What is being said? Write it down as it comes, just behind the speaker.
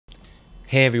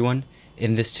Hey everyone,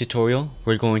 in this tutorial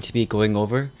we're going to be going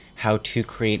over how to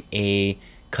create a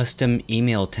custom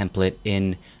email template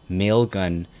in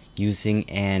Mailgun using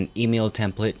an email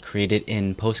template created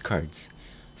in Postcards.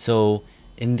 So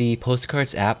in the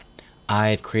Postcards app,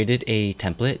 I've created a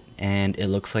template and it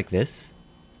looks like this.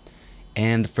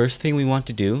 And the first thing we want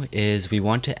to do is we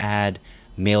want to add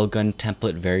Mailgun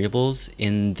template variables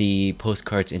in the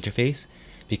Postcards interface,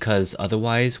 because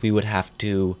otherwise we would have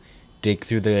to dig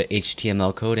through the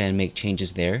HTML code and make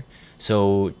changes there.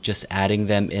 So just adding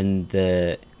them in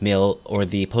the mail or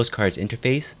the Postcards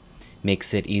interface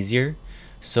makes it easier.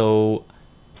 So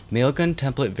Mailgun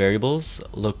template variables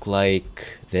look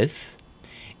like this,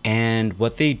 and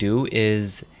what they do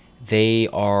is they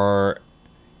are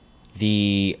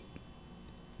the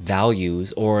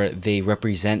values, or they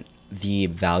represent the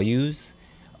values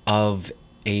of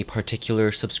a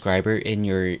particular subscriber in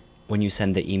your when you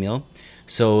send the email.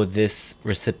 So this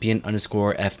recipient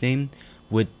underscore F name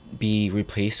would be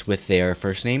replaced with their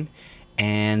first name,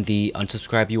 and the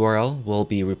unsubscribe URL will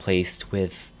be replaced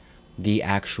with the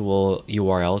actual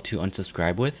URL to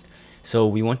unsubscribe with. So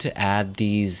we want to add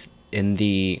these in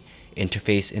the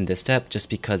interface in this step just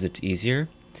because it's easier.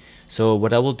 So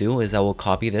what I will do is I will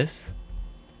copy this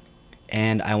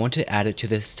and I want to add it to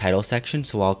this title section.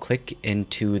 So I'll click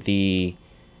into the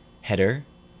header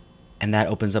and that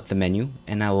opens up the menu,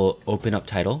 and I will open up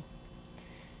title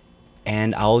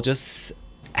and I'll just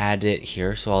add it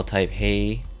here. So I'll type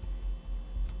hey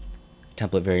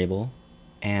template variable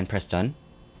and press done.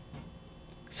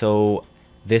 So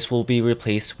this will be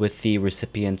replaced with the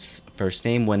recipient's first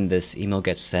name when this email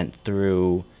gets sent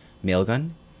through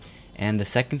Mailgun. And the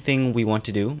second thing we want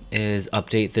to do is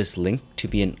update this link to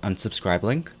be an unsubscribe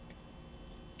link.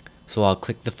 So I'll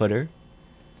click the footer,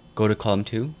 go to column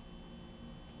 2,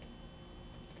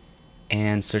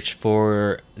 and search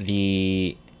for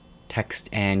the text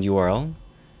and URL.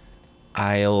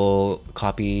 I'll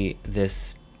copy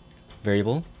this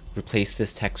variable, replace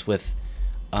this text with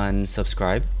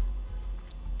unsubscribe,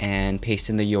 and paste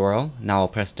in the URL. Now I'll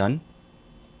press done.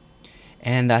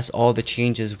 And that's all the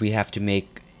changes we have to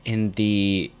make in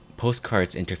the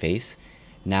Postcards interface.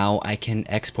 Now I can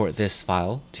export this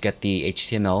file to get the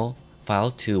HTML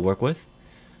file to work with.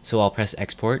 So I'll press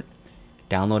export,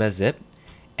 download as zip,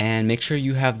 and make sure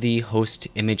you have the host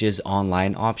images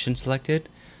online option selected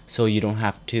so you don't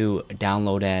have to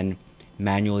download and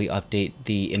manually update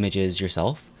the images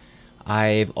yourself.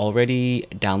 I've already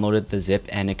downloaded the zip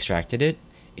and extracted it.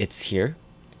 It's here.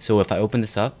 So if I open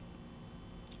this up,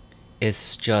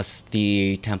 it's just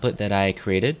the template that I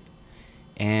created.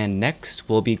 And next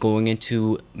we'll be going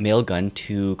into Mailgun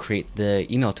to create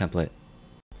the email template.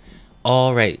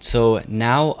 Alright, so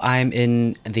now I'm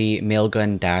in the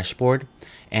Mailgun dashboard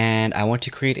and I want to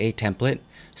create a template.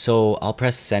 So I'll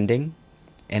press sending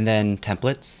and then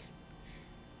templates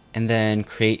and then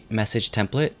create message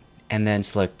template and then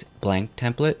select blank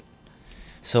template.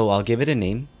 So I'll give it a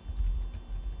name,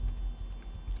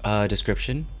 a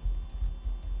description,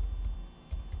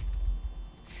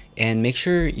 and make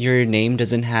sure your name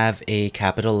doesn't have a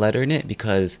capital letter in it,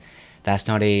 because that's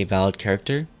not a valid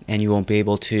character and you won't be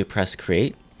able to press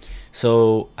create.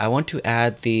 So I want to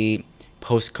add the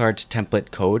Postcards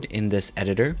template code in this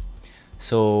editor.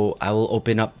 So I will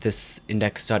open up this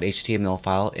index.html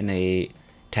file in a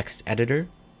text editor,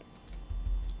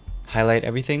 highlight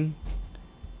everything,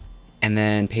 and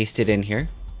then paste it in here.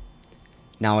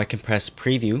 Now I can press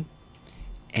preview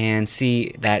and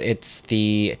see that it's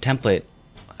the template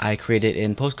I created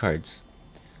in Postcards.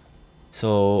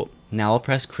 So now I'll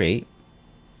press create.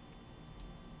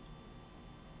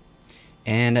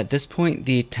 And at this point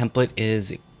the template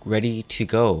is ready to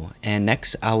go. And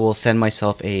next I will send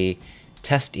myself a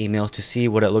test email to see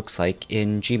what it looks like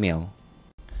in Gmail.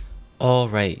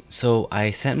 Alright, so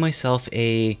I sent myself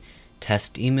a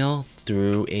test email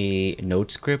through a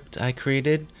note script I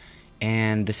created,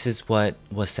 and this is what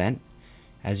was sent.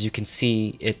 As you can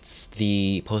see, it's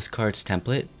the Postcards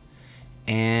template,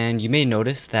 and you may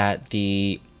notice that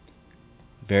the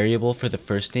variable for the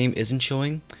first name isn't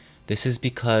showing. This is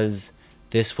because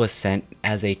this was sent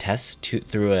as a test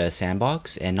through a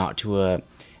sandbox and not to a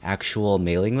actual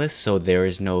mailing list, so there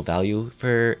is no value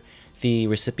for the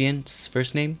recipient's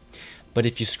first name. But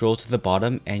if you scroll to the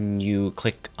bottom and you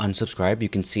click unsubscribe, you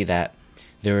can see that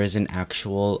there is an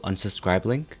actual unsubscribe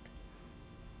link,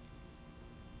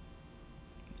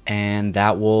 and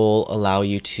that will allow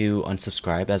you to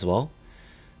unsubscribe as well.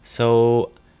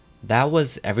 So that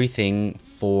was everything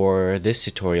for this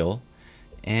tutorial,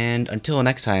 and until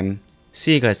next time,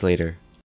 see you guys later.